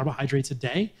 grams of carbohydrates a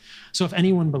day. So if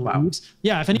anyone believes,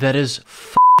 yeah, if any That is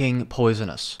fucking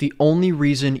poisonous. The only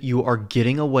reason you are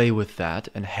getting away with that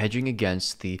and hedging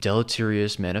against the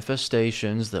deleterious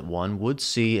manifestations that one would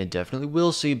see and definitely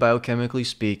will see biochemically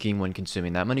speaking when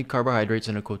consuming that many carbohydrates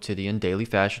in a quotidian daily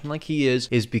fashion like he is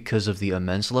because of the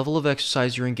immense level of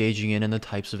exercise you're engaging in and the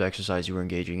types of exercise you are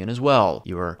engaging in as well.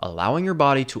 You are allowing your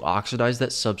body to oxidize that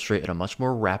substrate at a much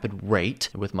more rapid rate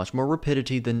with much more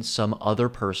rapidity than some other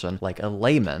person like a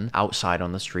layman outside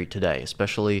on the street today,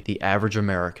 especially the average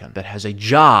American that has a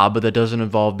job that doesn't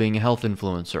involve being a health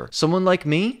influencer. Someone like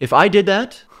me, if I did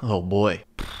that, oh boy.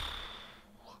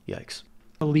 Yikes.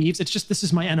 believes, it's just, this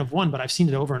is my N of 1, but I've seen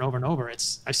it over and over and over.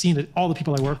 I've seen it, all the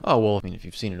people I work with. Oh, well, I mean, if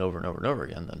you've seen it over and over and over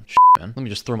again, then man, let me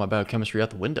just throw my biochemistry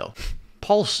out the window.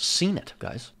 Paul's seen it,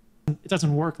 guys. It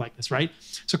doesn't work like this, right?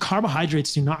 So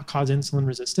carbohydrates do not cause insulin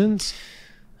resistance.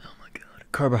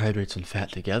 Carbohydrates and fat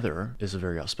together is a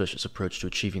very auspicious approach to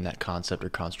achieving that concept or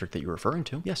construct that you're referring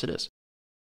to. Yes, it is.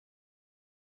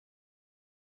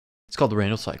 It's called the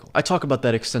Randall cycle. I talk about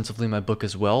that extensively in my book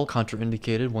as well.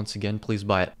 Contraindicated. Once again, please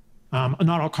buy it.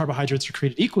 Not all carbohydrates are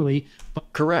created equally,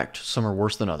 but Correct. Some are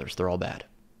worse than others. They're all bad.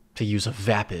 To use a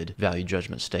vapid value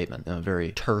judgment statement, a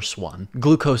very terse one,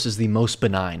 glucose is the most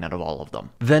benign out of all of them.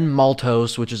 Then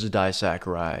maltose, which is a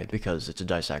disaccharide, because it's a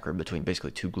disaccharide between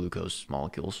basically 2 glucose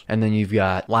molecules. And then you've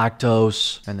got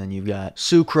lactose, and then you've got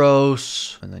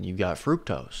sucrose, and then you've got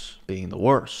fructose being the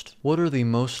worst. What are the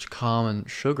most common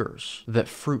sugars that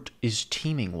fruit is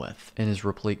teeming with and is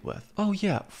replete with? Oh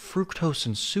yeah, fructose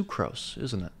and sucrose,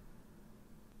 isn't it?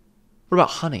 What about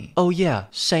honey? Oh yeah,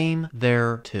 same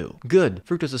there too. Good.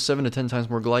 Fructose is 7 to 10 times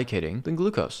more glycating than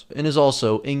glucose and is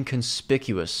also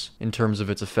inconspicuous in terms of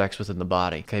its effects within the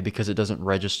body, okay, because it doesn't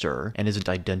register and isn't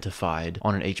identified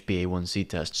on an HbA1c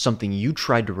test, something you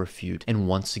tried to refute and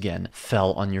once again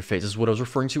fell on your face. This is what I was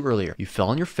referring to earlier. You fell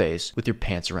on your face with your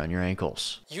pants around your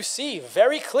ankles. You see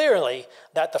very clearly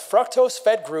that the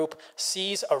fructose-fed group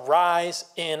sees a rise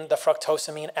in the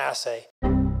fructosamine assay.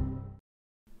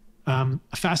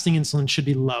 A fasting insulin should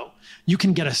be low. You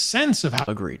can get a sense of how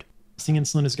Agreed. fasting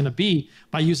insulin is going to be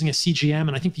by using a CGM,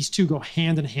 and I think these two go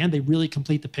hand in hand. They really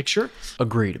complete the picture.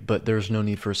 Agreed, but there's no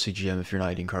need for a CGM if you're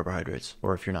not eating carbohydrates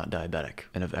or if you're not diabetic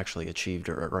and have actually achieved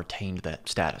or attained that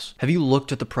status. Have you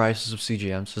looked at the prices of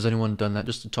CGMs? Has anyone done that?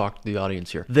 Just to talk to the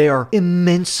audience here. They are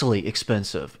immensely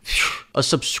expensive. A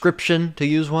subscription to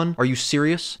use one? Are you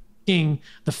serious? The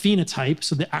phenotype,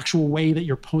 so the actual way that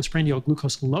your postprandial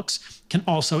glucose looks, can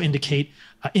also indicate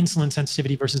insulin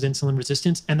sensitivity versus insulin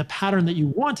resistance. And the pattern that you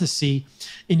want to see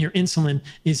in your insulin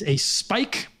is a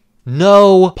spike.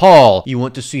 No, Paul. You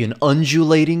want to see an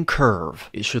undulating curve.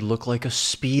 It should look like a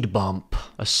speed bump.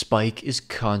 A spike is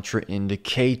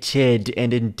contraindicated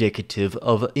and indicative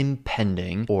of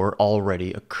impending or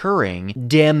already occurring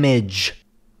damage.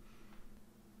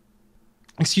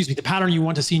 The pattern you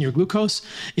want to see in your glucose,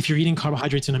 if you're eating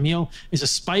carbohydrates in a meal, is a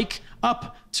spike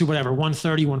up to whatever,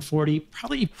 130, 140,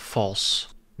 probably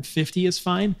False. 50 is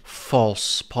fine.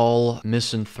 False. Paul,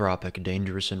 misanthropic,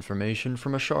 dangerous information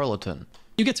from a charlatan.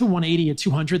 You get to 180 and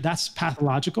 200, that's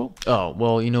pathological. Oh,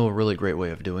 well, you know, a really great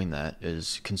way of doing that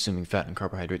is consuming fat and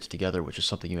carbohydrates together, which is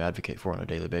something you advocate for on a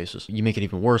daily basis. You make it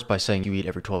even worse by saying you eat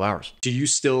every 12 hours. Do you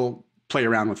still play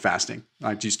around with fasting?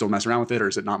 Do you still mess around with it, or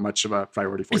is it not much of a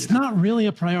priority for you? It's not really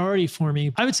a priority for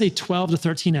me. I would say 12 to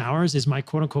 13 hours is my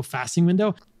quote unquote fasting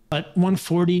window, but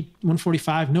 140,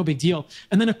 145, no big deal.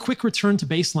 And then a quick return to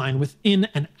baseline within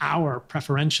an hour,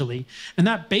 preferentially. And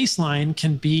that baseline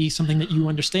can be something that you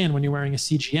understand when you're wearing a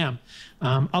CGM.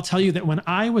 I'll tell you that when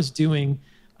I was doing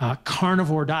a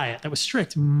carnivore diet that was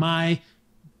strict, my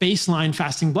baseline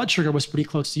fasting blood sugar was pretty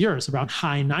close to yours, around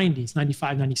high 90s,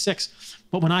 95, 96.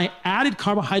 But when I added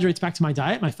carbohydrates back to my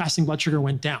diet, my fasting blood sugar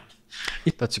went down.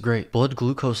 That's great. Blood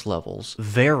glucose levels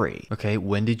vary. Okay,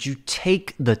 when did you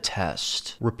take the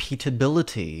test?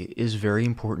 Repeatability is very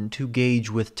important to gauge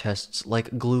with tests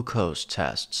like glucose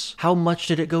tests. How much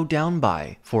did it go down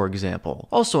by, for example?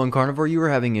 Also in carnivore, you were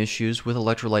having issues with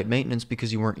electrolyte maintenance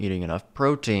because you weren't eating enough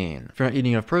protein. If you're not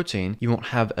eating enough protein, you won't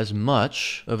have as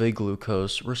much of a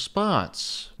glucose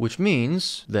response, which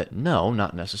means that no,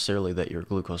 not necessarily that your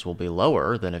glucose will be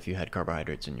lower than if you had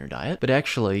carbohydrates in your diet, but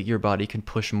actually your body can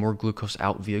push more glucose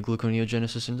out via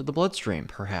gluconeogenesis into the bloodstream,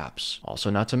 perhaps. Also,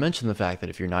 not to mention the fact that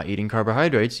if you're not eating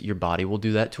carbohydrates, your body will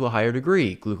do that to a higher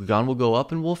degree. Glucagon will go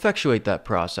up and will effectuate that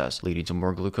process, leading to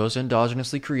more glucose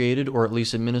endogenously created or at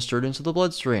least administered into the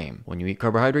bloodstream. When you eat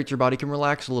carbohydrates, your body can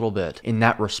relax a little bit. In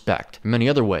that respect, in many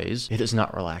other ways, it is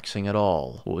not relaxing at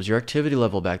all. What was your activity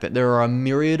level back then? There are a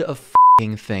myriad of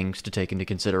things to take into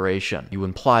consideration. You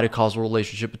implied a causal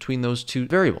relationship between those two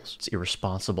variables. It's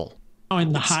irresponsible. Oh,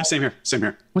 and the high. Same here. Same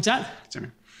here. What's that? Same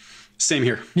here. Same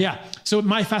here. Yeah. So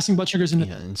my fasting blood sugar is in the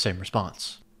And same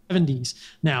response. 70s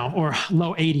now, or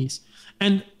low 80s.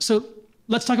 And so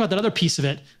let's talk about that other piece of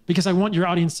it, because I want your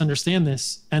audience to understand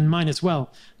this, and mine as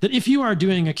well, that if you are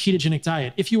doing a ketogenic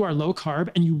diet, if you are low carb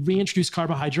and you reintroduce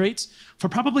carbohydrates for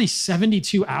probably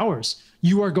 72 hours,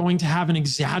 you are going to have an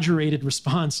exaggerated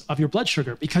response of your blood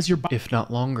sugar because your body, If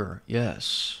not longer,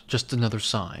 yes. Just another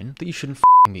sign that you shouldn't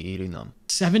be eating them.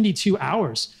 72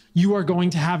 hours, you are going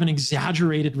to have an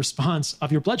exaggerated response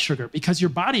of your blood sugar because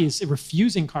your body is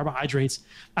refusing carbohydrates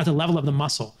at the level of the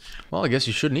muscle. Well, I guess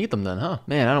you shouldn't eat them then, huh?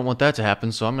 Man, I don't want that to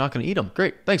happen, so I'm not going to eat them.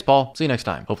 Great. Thanks, Paul. See you next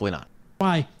time. Hopefully not.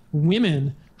 Why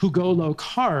women who go low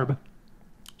carb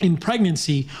in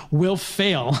pregnancy will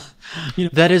fail.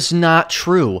 That is not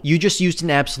true. You just used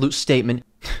an absolute statement.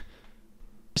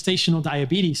 Gestational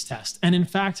diabetes test. And in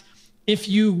fact, if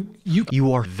you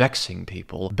are vexing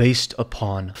people based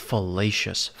upon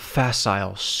fallacious,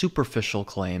 facile, superficial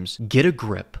claims. Get a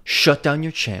grip, shut down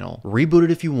your channel, reboot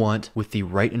it if you want with the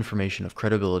right information of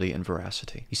credibility and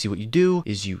veracity. You see, what you do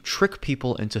is you trick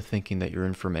people into thinking that your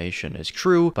information is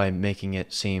true by making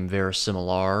it seem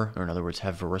verisimilar, or in other words,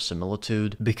 have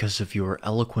verisimilitude, because of your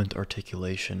eloquent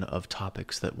articulation of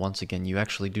topics that, once again, you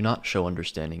actually do not show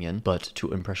understanding in, but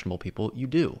to impressionable people, you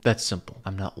do. That's simple.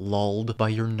 I'm not lulled by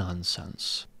your nonsense.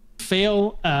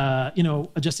 fail a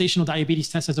gestational diabetes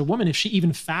test as a woman if she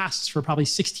even fasts for probably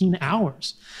 16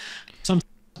 hours.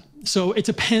 So it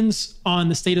depends on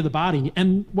the state of the body.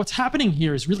 And what's happening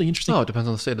here is really interesting. Oh, it depends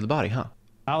on the state of the body, huh?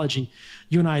 Biology.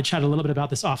 You and I had chatted a little bit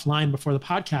about this offline before the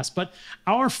podcast, but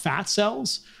our fat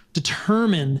cells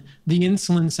determine the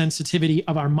insulin sensitivity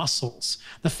of our muscles.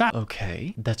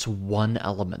 Okay, that's one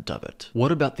element of it. What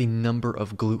about the number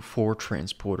of GLUT4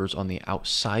 transporters on the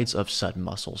outsides of said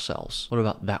muscle cells? What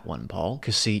about that one, Paul?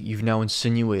 Because see, you've now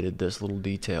insinuated this little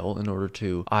detail in order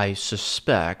to, I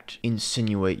suspect,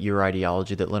 insinuate your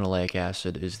ideology that linoleic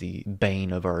acid is the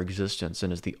bane of our existence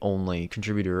and is the only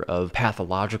contributor of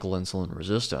pathological insulin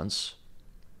resistance,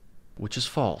 which is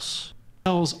false.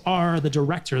 Cells are the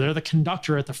director. They're the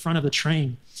conductor at the front of the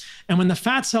train. And when the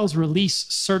fat cells release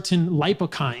certain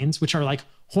lipokines, which are like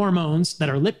hormones that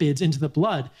are lipids into the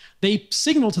blood, they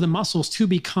signal to the muscles to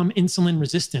become insulin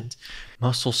resistant.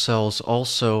 Muscle cells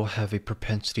also have a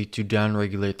propensity to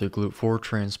downregulate their GLUT4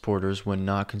 transporters when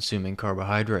not consuming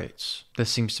carbohydrates.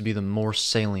 This seems to be the more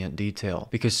salient detail.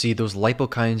 Because see, those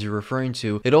lipokines you're referring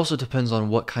to, it also depends on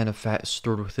what kind of fat is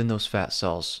stored within those fat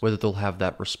cells, whether they'll have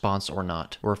that response or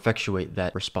not, or effectuate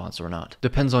that response or not.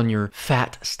 Depends on your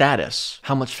fat status.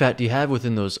 How much fat do you have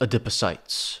within those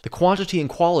adipocytes? The quantity and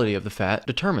quality of the fat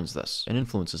determines this and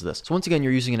influences this. So once again,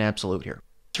 you're using an absolute here.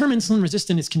 The term insulin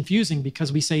resistant is confusing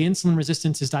because we say insulin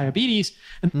resistance is diabetes.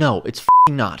 And no, it's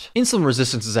not. Insulin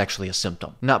resistance is actually a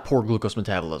symptom, not poor glucose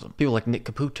metabolism. People like Nick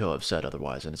Caputo have said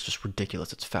otherwise, and it's just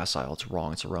ridiculous. It's facile, it's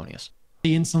wrong, it's erroneous.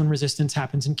 The insulin resistance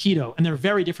happens in keto, and they're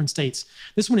very different states.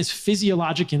 This one is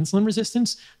physiologic insulin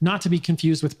resistance, not to be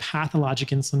confused with pathologic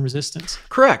insulin resistance.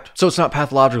 Correct. So it's not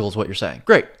pathological is what you're saying.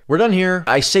 Great. We're done here.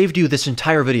 I saved you this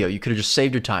entire video. You could have just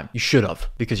saved your time. You should have,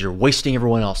 because you're wasting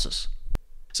everyone else's.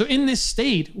 So in this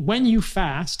state, when you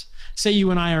fast, say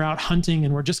you and I are out hunting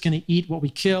and we're just going to eat what we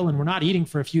kill and we're not eating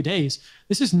for a few days,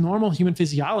 this is normal human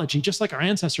physiology, just like our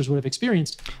ancestors would have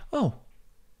experienced. Oh,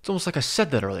 it's almost like I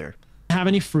said that earlier. Have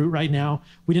any fruit right now.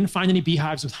 We didn't find any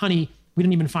beehives with honey. We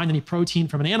didn't even find any protein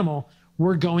from an animal.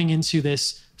 We're going into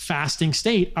this fasting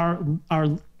state.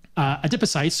 Our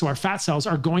adipocytes, so our fat cells,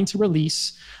 are going to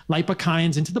release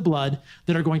lipokines into the blood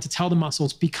that are going to tell the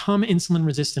muscles, become insulin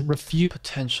resistant, refuse.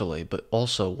 Potentially, but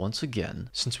also, once again,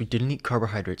 since we didn't eat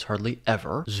carbohydrates hardly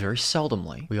ever, very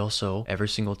seldomly, we also, every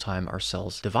single time our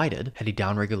cells divided, had a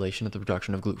downregulation of the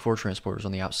production of GLUT4 transporters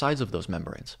on the outsides of those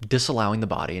membranes, disallowing the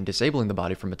body and disabling the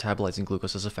body from metabolizing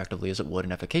glucose as effectively as it would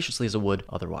and efficaciously as it would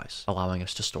otherwise, allowing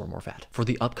us to store more fat for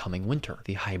the upcoming winter,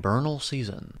 the hibernal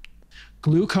season.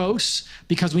 Glucose,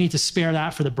 because we need to spare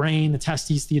that for the brain, the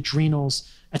testes, the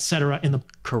adrenals, etc. in the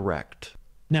Correct.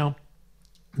 Now,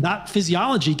 that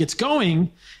physiology gets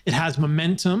going, it has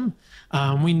momentum.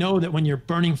 We know that when you're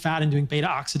burning fat and doing beta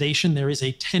oxidation, there is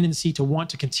a tendency to want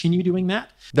to continue doing that.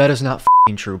 That is not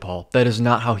f***ing true, Paul. That is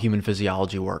not how human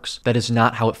physiology works. That is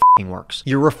not how it f***ing works.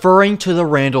 You're referring to the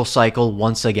Randall cycle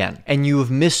once again, and you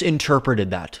have misinterpreted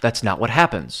that. That's not what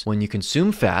happens. When you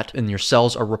consume fat and your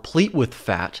cells are replete with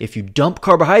fat, if you dump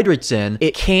carbohydrates in,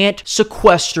 it can't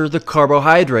sequester the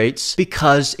carbohydrates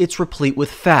because it's replete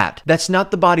with fat. That's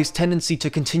not the body's tendency to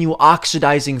continue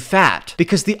oxidizing fat,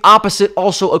 because the opposite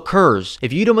also occurs.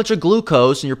 If you eat a bunch of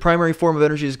glucose and your primary form of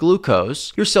energy is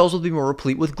glucose, your cells will be more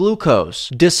replete with glucose,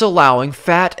 disallowing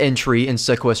fat entry and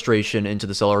sequestration into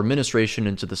the cell or administration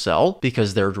into the cell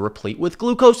because they're replete with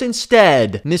glucose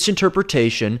instead.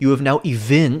 Misinterpretation. You have now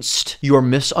evinced your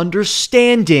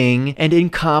misunderstanding and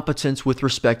incompetence with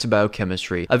respect to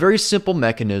biochemistry. A very simple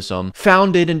mechanism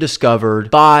founded and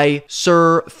discovered by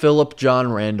Sir Philip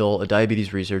John Randall, a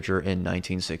diabetes researcher in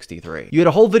 1963. You had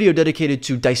a whole video dedicated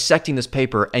to dissecting this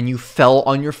paper and you fell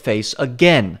on your face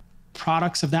again.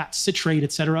 Products of that, citrate,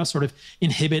 et cetera, sort of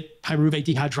inhibit pyruvate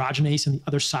dehydrogenase and the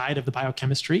other side of the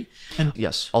biochemistry. And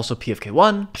yes, also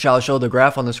PFK1. Shall I show the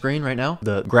graph on the screen right now?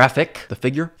 The graphic, the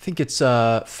figure? I think it's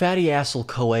fatty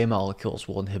acyl-CoA molecules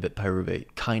will inhibit pyruvate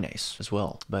kinase as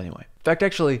well. But anyway. In fact,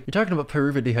 actually, you're talking about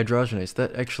pyruvate dehydrogenase.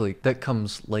 That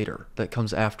comes later. That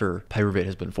comes after pyruvate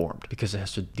has been formed because it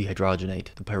has to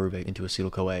dehydrogenate the pyruvate into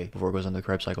acetyl-CoA before it goes on the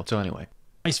Krebs cycle. So anyway.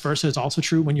 Vice versa is also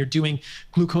true. When you're doing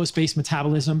glucose-based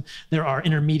metabolism, there are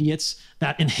intermediates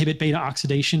that inhibit beta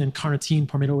oxidation and carnitine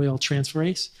palmitoyl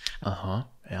transferase.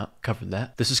 Yeah, covered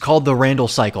that. This is called the Randall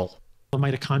cycle.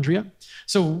 Mitochondria.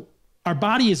 So our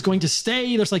body is going to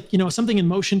stay, there's like, something in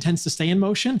motion tends to stay in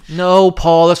motion. No,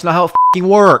 Paul, that's not how it f***ing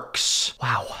works.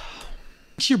 Wow.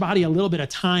 It takes your body a little bit of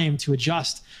time to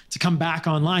adjust, to come back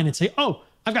online and say, oh,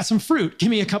 I've got some fruit. Give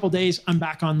me a couple days. I'm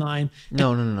back online.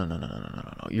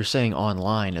 No. You're saying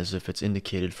online as if it's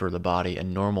indicated for the body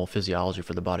and normal physiology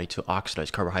for the body to oxidize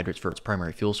carbohydrates for its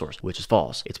primary fuel source, which is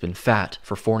false. It's been fat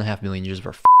for 4.5 million years of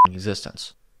our f***ing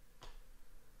existence.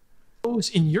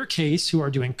 Those in your case who are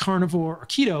doing carnivore or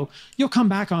keto, you'll come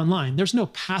back online. There's no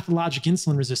pathologic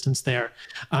insulin resistance there,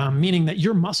 meaning that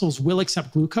your muscles will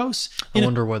accept glucose. I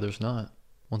wonder why there's not.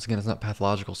 Once again, it's not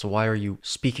pathological, so why are you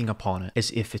speaking upon it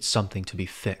as if it's something to be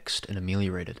fixed and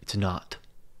ameliorated? It's not.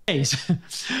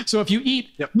 So if you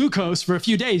eat glucose for a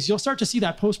few days, you'll start to see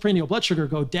that postprandial blood sugar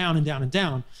go down and down and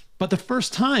down. But the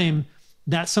first time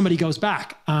that somebody goes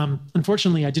back,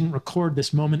 unfortunately, I didn't record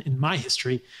this moment in my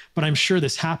history, but I'm sure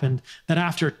this happened, that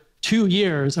after 2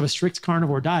 years of a strict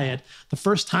carnivore diet, the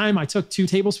first time I took 2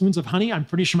 tablespoons of honey, I'm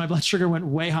pretty sure my blood sugar went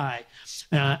way high.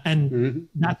 And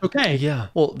that's okay. Yeah.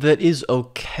 Well, that is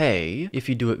okay if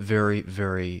you do it very,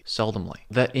 very seldomly.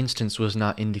 That instance was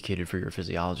not indicated for your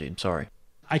physiology. I'm sorry.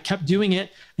 I kept doing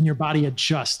it and your body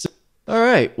adjusts. All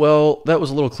right, well, that was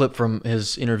a little clip from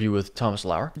his interview with Thomas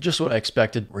Lauer. Just what I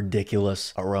expected.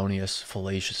 Ridiculous, erroneous,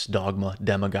 fallacious dogma,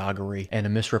 demagoguery, and a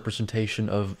misrepresentation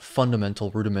of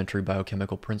fundamental rudimentary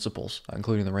biochemical principles,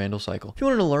 including the Randall cycle. If you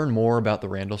wanted to learn more about the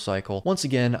Randall cycle, once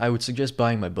again, I would suggest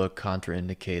buying my book,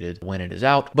 Contraindicated, when it is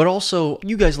out. But also,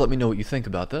 you guys let me know what you think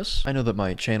about this. I know that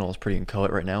my channel is pretty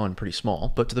inchoate right now and pretty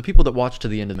small, but to the people that watch to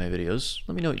the end of my videos,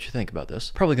 let me know what you think about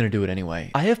this. Probably going to do it anyway.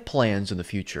 I have plans in the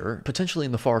future, potentially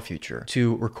in the far future,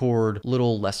 to record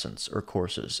little lessons or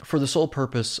courses for the sole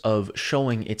purpose of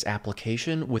showing its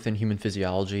application within human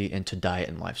physiology and to diet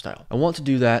and lifestyle. I want to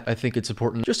do that. I think it's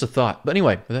important. Just a thought. But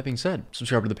anyway, with that being said,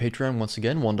 subscribe to the Patreon once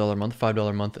again, $1 a month, $5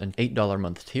 a month, and $8 a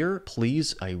month tier.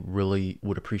 Please, I really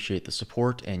would appreciate the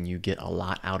support, and you get a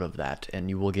lot out of that, and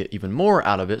you will get even more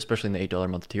out of it, especially in the $8 a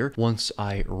month tier, once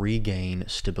I regain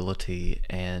stability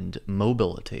and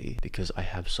mobility, because I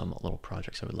have some little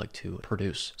projects I would like to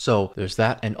produce. So there's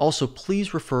that, and also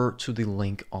please refer to the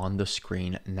link on the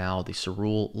screen now, the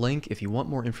Cerule link. If you want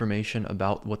more information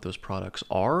about what those products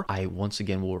are, I once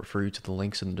again will refer you to the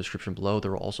links in the description below.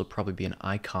 There will also probably be an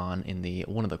icon in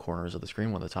one of the corners of the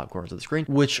screen, one of the top corners of the screen,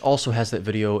 which also has that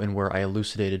video in where I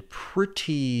elucidated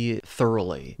pretty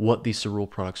thoroughly what these Cerule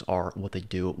products are, what they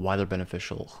do, why they're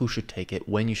beneficial, who should take it,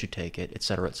 when you should take it,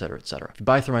 etc., etc., etc. If you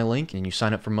buy through my link and you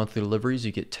sign up for monthly deliveries,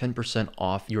 you get 10%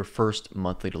 off your first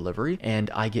monthly delivery, and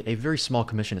I get a very small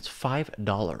commission. It's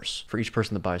 $5 for each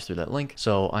person that buys through that link.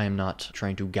 So I am not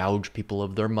trying to gouge people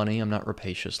of their money. I'm not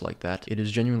rapacious like that. It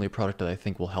is genuinely a product that I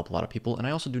think will help a lot of people, and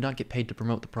I also do not get paid to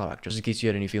promote the product, just in case you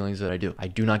had any feelings that I do. I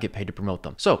do not get paid to promote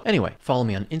them. So anyway, follow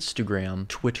me on Instagram,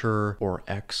 Twitter, or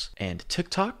X, and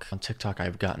TikTok. On TikTok,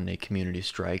 I've gotten a community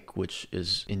strike, which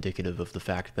is indicative of the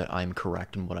fact that I'm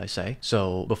correct in what I say.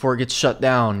 So before it gets shut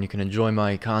down, you can enjoy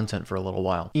my content for a little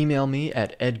while. Email me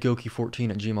at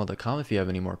edgoki14@gmail.com if you have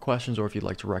any more questions, or if you'd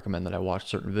like to recommend that I watch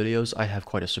certain videos. I have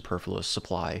quite a superfluous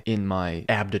supply in my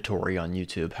abditory on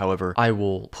YouTube. However, I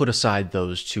will put aside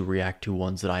those to react to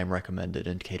ones that I am recommended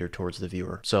and cater towards the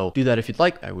viewer. So do that if you'd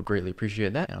like. I would greatly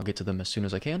appreciate that, and I'll get to them as soon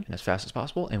as I can and as fast as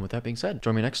possible. And with that being said,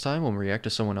 join me next time when we react to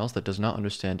someone else that does not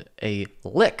understand a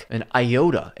lick, an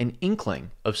iota, an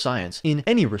inkling of science in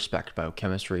any respect: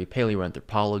 biochemistry,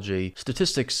 paleoanthropology,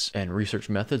 statistics and research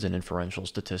methods and inferential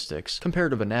statistics,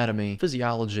 comparative anatomy,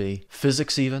 physiology,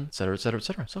 physics even, etc., etc.,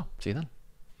 etc. So see you then.